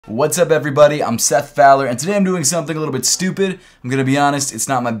What's up everybody, I'm Seth Fowler, and today I'm doing something a little bit stupid. I'm gonna be honest, it's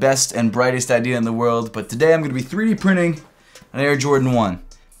not my best and brightest idea in the world, but today I'm gonna be 3D printing an Air Jordan 1.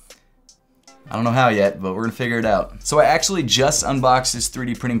 I don't know how yet, but we're gonna figure it out. So I actually just unboxed this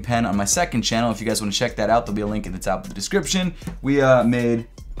 3D printing pen on my second channel. If you guys wanna check that out, there'll be a link in the top of the description. We made,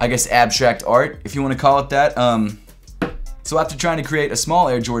 I guess, abstract art, if you wanna call it that. So after trying to create a small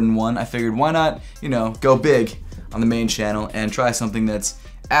Air Jordan 1, I figured why not, go big on the main channel and try something that's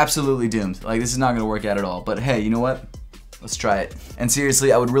absolutely doomed. Like, this is not gonna work out at all, but hey, you know what? Let's try it. And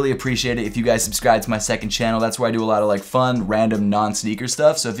seriously, I would really appreciate it if you guys subscribe to my second channel. That's where I do a lot of like fun, random, non-sneaker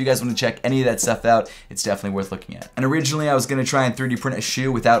stuff. So if you guys want to check any of that stuff out, it's definitely worth looking at. And originally I was gonna try and 3D print a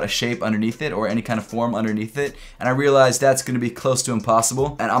shoe without a shape underneath it or any kind of form underneath it. And I realized that's gonna be close to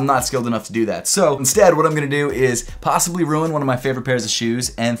impossible, and I'm not skilled enough to do that. So instead, what I'm gonna do is possibly ruin one of my favorite pairs of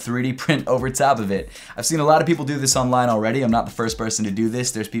shoes and 3D print over top of it. I've seen a lot of people do this online already. I'm not the first person to do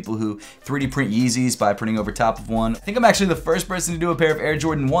this. There's people who 3D print Yeezys by printing over top of one. I think I'm actually the first person to do a pair of Air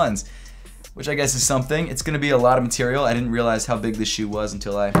Jordan 1s, which I guess is something. It's gonna be a lot of material. I didn't realize how big this shoe was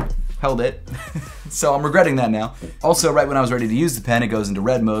until I held it. So I'm regretting that now. Also, right when I was ready to use the pen, it goes into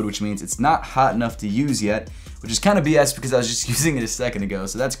red mode, which means it's not hot enough to use yet, which is kind of BS because I was just using it a second ago,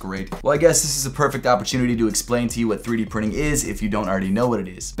 so that's great. Well, I guess this is a perfect opportunity to explain to you what 3D printing is if you don't already know what it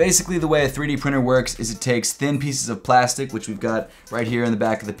is. Basically, the way a 3D printer works is it takes thin pieces of plastic, which we've got right here in the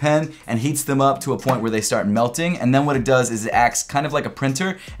back of the pen, and heats them up to a point where they start melting, and then what it does is it acts kind of like a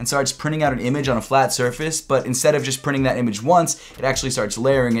printer and starts printing out an image on a flat surface, but instead of just printing that image once, it actually starts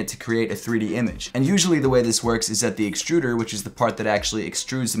layering it to create a 3D image. And usually the way this works is that the extruder, which is the part that actually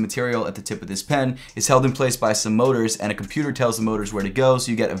extrudes the material at the tip of this pen, is held in place by some motors, and a computer tells the motors where to go,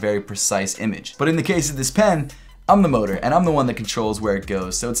 so you get a very precise image. But in the case of this pen, I'm the motor, and I'm the one that controls where it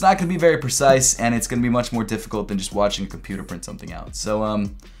goes, so it's not going to be very precise, and it's going to be much more difficult than just watching a computer print something out. So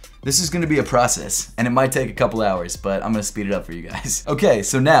this is going to be a process, and it might take a couple hours, but I'm going to speed it up for you guys. Okay,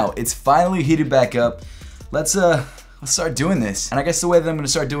 so now it's finally heated back up. Let's start doing this. And I guess the way that I'm gonna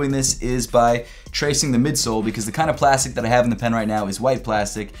start doing this is by tracing the midsole, because the kind of plastic that I have in the pen right now is white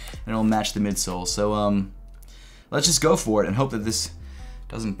plastic, and it'll match the midsole. So let's just go for it and hope that this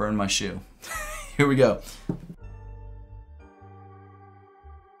doesn't burn my shoe. Here we go.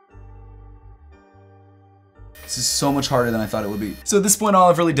 This is so much harder than I thought it would be. So at this point, all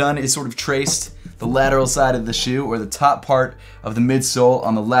I've really done is sort of traced the lateral side of the shoe, or the top part of the midsole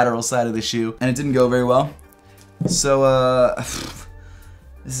on the lateral side of the shoe, and it didn't go very well. So,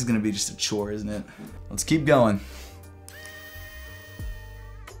 this is gonna be just a chore, isn't it? Let's keep going.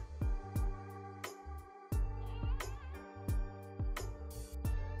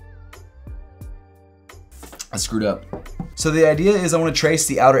 I screwed up. So the idea is I want to trace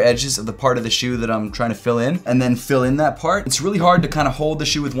the outer edges of the part of the shoe that I'm trying to fill in, and then fill in that part. It's really hard to kind of hold the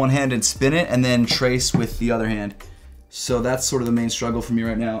shoe with one hand and spin it, and then trace with the other hand. So that's sort of the main struggle for me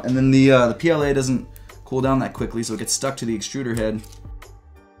right now. And then the PLA doesn't cool down that quickly, so it gets stuck to the extruder head.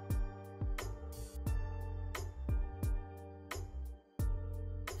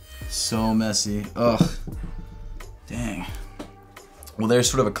 So messy. Ugh. Dang. Well, there's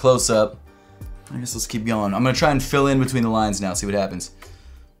sort of a close-up. I guess let's keep going. I'm gonna try and fill in between the lines now, see what happens.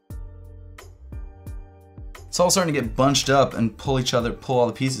 It's all starting to get bunched up and pull all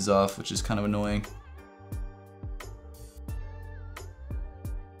the pieces off, which is kind of annoying.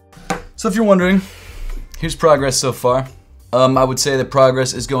 So if you're wondering, here's progress so far. I would say that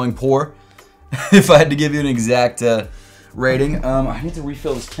progress is going poor. If I had to give you an exact rating. I need to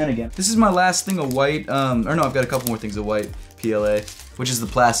refill this pen again. This is my last thing of white, or no, I've got a couple more things of white PLA, which is the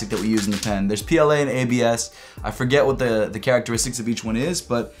plastic that we use in the pen. There's PLA and ABS. I forget what the characteristics of each one is,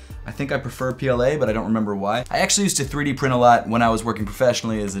 but I think I prefer PLA, but I don't remember why. I actually used to 3D print a lot when I was working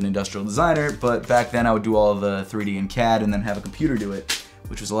professionally as an industrial designer, but back then I would do all the 3D in CAD and then have a computer do it,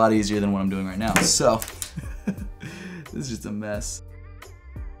 which was a lot easier than what I'm doing right now. So, this is just a mess.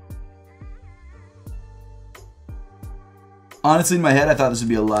 Honestly, in my head, I thought this would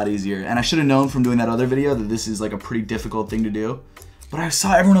be a lot easier, and I should have known from doing that other video that this is like a pretty difficult thing to do. But I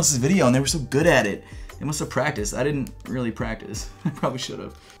saw everyone else's video and they were so good at it. They must have practiced. I didn't really practice. I probably should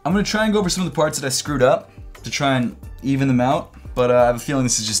have. I'm gonna try and go over some of the parts that I screwed up to try and even them out, but I have a feeling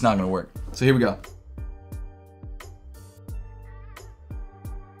this is just not gonna work. So here we go.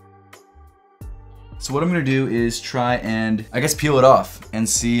 So what I'm gonna do is try and, I guess, peel it off and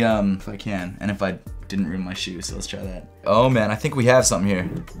see if I can, and if I didn't ruin my shoe, so let's try that. Oh man, I think we have something here.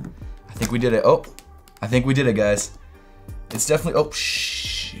 I think we did it. Oh, I think we did it, guys. It's definitely, oh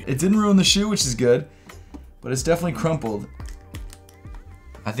shit. It didn't ruin the shoe, which is good, but it's definitely crumpled.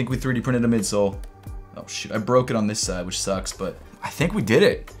 I think we 3D printed a midsole. Oh shoot, I broke it on this side, which sucks, but I think we did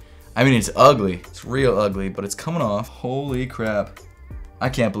it. I mean, it's ugly. It's real ugly, but it's coming off. Holy crap. I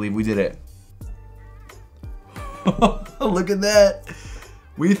can't believe we did it. Look at that.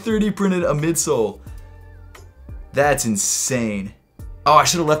 We 3D printed a midsole. That's insane. Oh, I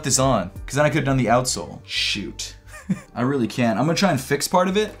should have left this on, because then I could have done the outsole. Shoot. I really can't. I'm going to try and fix part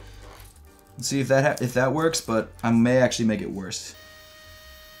of it. Let's see if that works, but I may actually make it worse.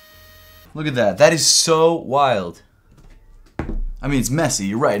 Look at that. That is so wild. I mean, it's messy.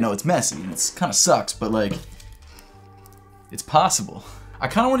 You're right. No, it's messy, and it's kind of sucks, but like, it's possible. I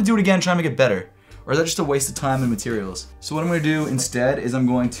kind of want to do it again, try and make it better. Or is that just a waste of time and materials? So what I'm going to do instead is I'm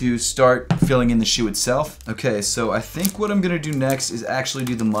going to start filling in the shoe itself. Okay, so I think what I'm going to do next is actually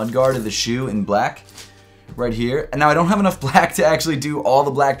do the mudguard of the shoe in black. Right here. And now I don't have enough black to actually do all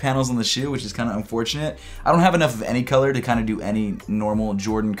the black panels on the shoe, which is kind of unfortunate. I don't have enough of any color to kind of do any normal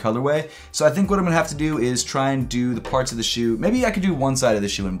Jordan colorway. So I think what I'm going to have to do is try and do the parts of the shoe. Maybe I could do one side of the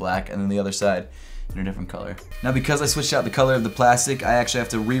shoe in black and then the other side in a different color. Now because I switched out the color of the plastic, I actually have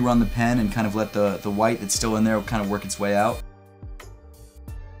to rerun the pen and kind of let the white that's still in there kind of work its way out.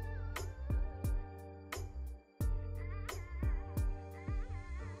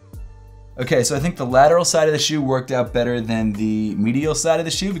 Okay, so I think the lateral side of the shoe worked out better than the medial side of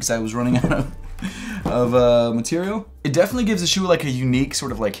the shoe because I was running out of material. It definitely gives the shoe like a unique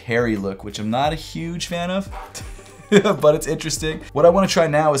sort of like hairy look, which I'm not a huge fan of, but it's interesting. What I want to try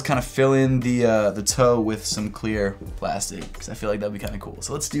now is kind of fill in the toe with some clear plastic because I feel like that'd be kind of cool.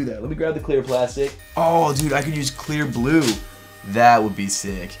 So let's do that. Let me grab the clear plastic. Oh, dude, I could use clear blue. That would be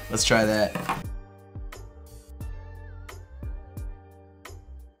sick. Let's try that.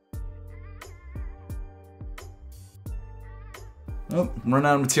 Oh, I'm running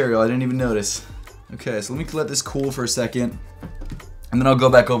out of material. I didn't even notice. Okay, so let me let this cool for a second, and then I'll go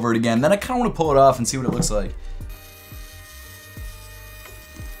back over it again. Then I kind of want to pull it off and see what it looks like.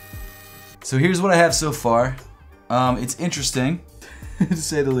 So here's what I have so far. It's interesting, to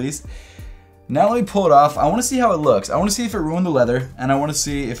say the least. Now let me pull it off. I want to see how it looks. I want to see if it ruined the leather, and I want to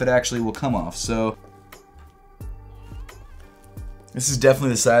see if it actually will come off. So this is definitely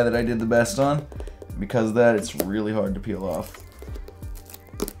the side that I did the best on. Because of that, it's really hard to peel off.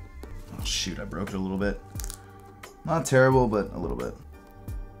 Oh, shoot, I broke it a little bit. Not terrible, but a little bit.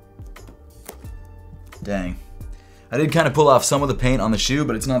 Dang. I did kind of pull off some of the paint on the shoe,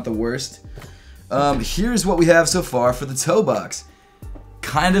 but it's not the worst. Here's what we have so far for the toe box.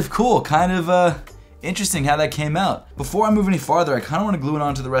 Kind of cool, kind of interesting how that came out. Before I move any farther, I kind of want to glue it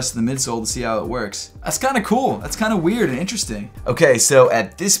onto the rest of the midsole to see how it works. That's kind of cool. That's kind of weird and interesting. Okay, so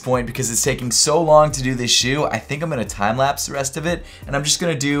at this point, because it's taking so long to do this shoe, I think I'm going to time-lapse the rest of it, and I'm just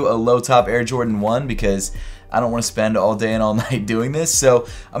going to do a low-top Air Jordan 1 because I don't want to spend all day and all night doing this. So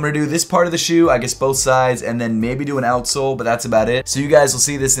I'm going to do this part of the shoe, I guess both sides, and then maybe do an outsole, but that's about it. So you guys will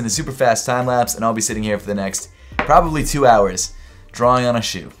see this in a super fast time-lapse, and I'll be sitting here for the next probably 2 hours drawing on a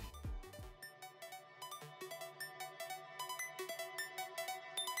shoe.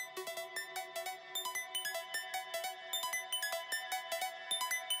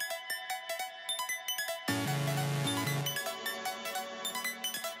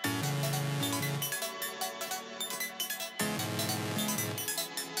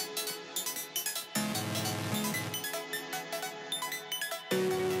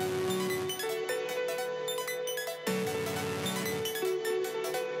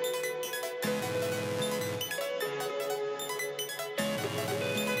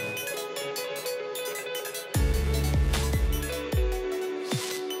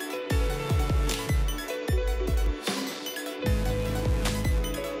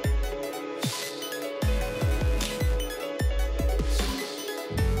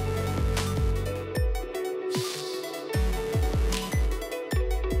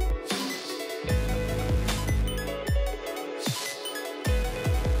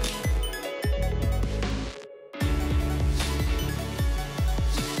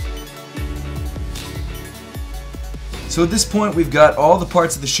 So at this point, we've got all the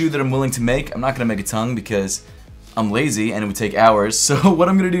parts of the shoe that I'm willing to make. I'm not going to make a tongue because I'm lazy and it would take hours. So what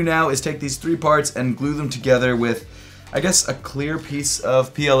I'm going to do now is take these 3 parts and glue them together with, I guess, a clear piece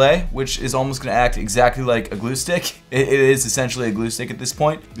of PLA, which is almost going to act exactly like a glue stick. It is essentially a glue stick at this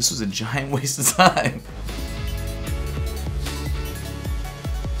point. This was a giant waste of time.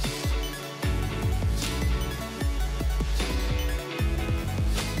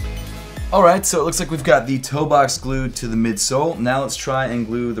 Alright, so it looks like we've got the toe box glued to the midsole. Now let's try and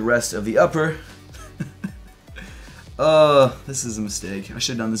glue the rest of the upper. This is a mistake. I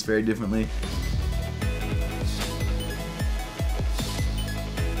should have done this very differently.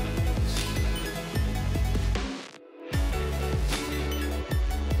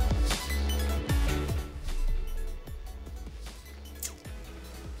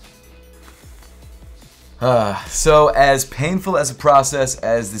 So as painful as a process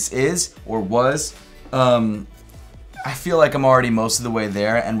as this is, or was, I feel like I'm already most of the way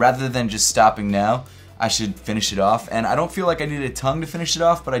there, and rather than just stopping now, I should finish it off. And I don't feel like I need a tongue to finish it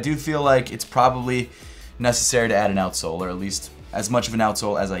off, but I do feel like it's probably necessary to add an outsole, or at least as much of an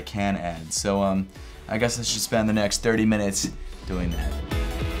outsole as I can add. So I guess I should spend the next 30 minutes doing that.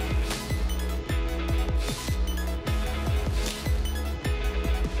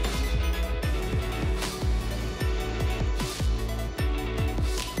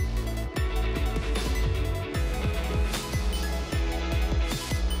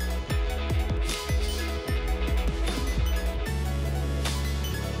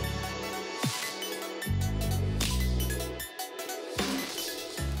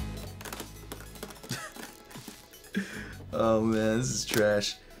 Oh man, this is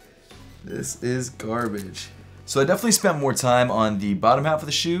trash. This is garbage. So I definitely spent more time on the bottom half of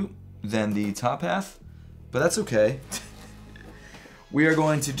the shoe than the top half, but that's okay. We are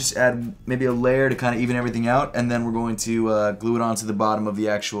going to just add maybe a layer to kind of even everything out, and then we're going to glue it onto the bottom of the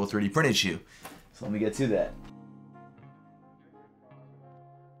actual 3D printed shoe. So let me get to that.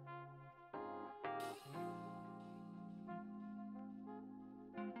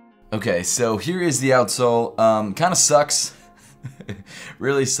 Okay, so here is the outsole. Kind of sucks.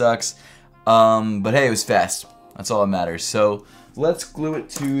 Really sucks. But hey, it was fast. That's all that matters. So let's glue it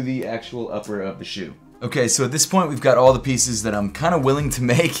to the actual upper of the shoe. Okay, so at this point we've got all the pieces that I'm kind of willing to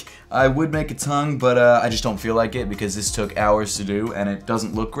make. I would make a tongue, but I just don't feel like it because this took hours to do and it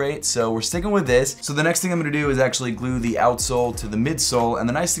doesn't look great. So we're sticking with this. So the next thing I'm going to do is actually glue the outsole to the midsole, and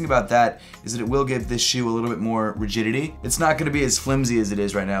the nice thing about that is that it will give this shoe a little bit more rigidity. It's not going to be as flimsy as it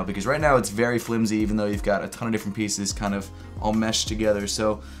is right now, because right now it's very flimsy even though you've got a ton of different pieces kind of all meshed together.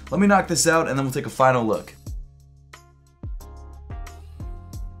 So let me knock this out and then we'll take a final look.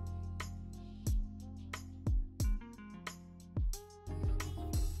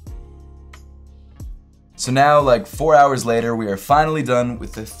 So now, like 4 hours later, we are finally done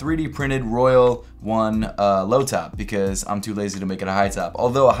with the 3D printed Royal 1 low top, because I'm too lazy to make it a high top.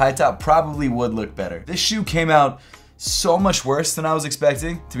 Although a high top probably would look better. This shoe came out so much worse than I was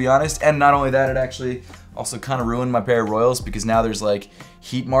expecting, to be honest. And not only that, it actually also kind of ruined my pair of Royals, because now there's like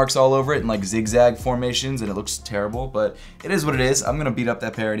heat marks all over it and like zigzag formations, and it looks terrible, but it is what it is. I'm gonna beat up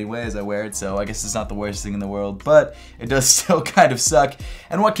that pair anyway as I wear it, so I guess it's not the worst thing in the world, but it does still kind of suck.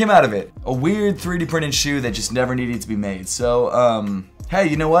 And what came out of it? A weird 3D printed shoe that just never needed to be made. So, hey,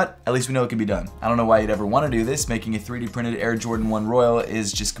 you know what? At least we know it can be done. I don't know why you'd ever want to do this. Making a 3D printed Air Jordan 1 Royal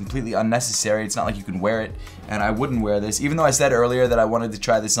is just completely unnecessary. It's not like you can wear it, and I wouldn't wear this. Even though I said earlier that I wanted to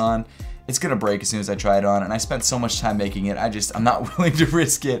try this on, it's gonna break as soon as I try it on, and I spent so much time making it, I'm not willing to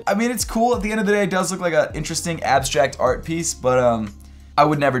risk it. I mean, it's cool. At the end of the day, it does look like an interesting abstract art piece, but I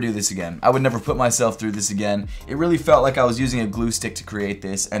would never do this again. I would never put myself through this again. It really felt like I was using a glue stick to create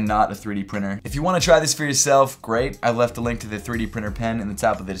this and not a 3D printer. If you want to try this for yourself, great. I left a link to the 3D printer pen in the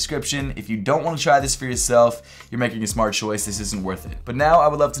top of the description. If you don't want to try this for yourself, you're making a smart choice. This isn't worth it. But now I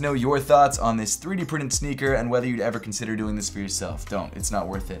would love to know your thoughts on this 3D printed sneaker and whether you'd ever consider doing this for yourself. Don't. It's not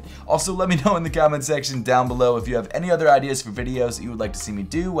worth it. Also, let me know in the comment section down below if you have any other ideas for videos that you would like to see me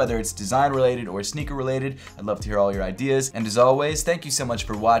do, whether it's design related or sneaker related. I'd love to hear all your ideas. And as always, thank you so much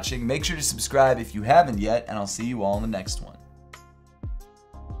for watching. Make sure to subscribe if you haven't yet, and I'll see you all in the next one.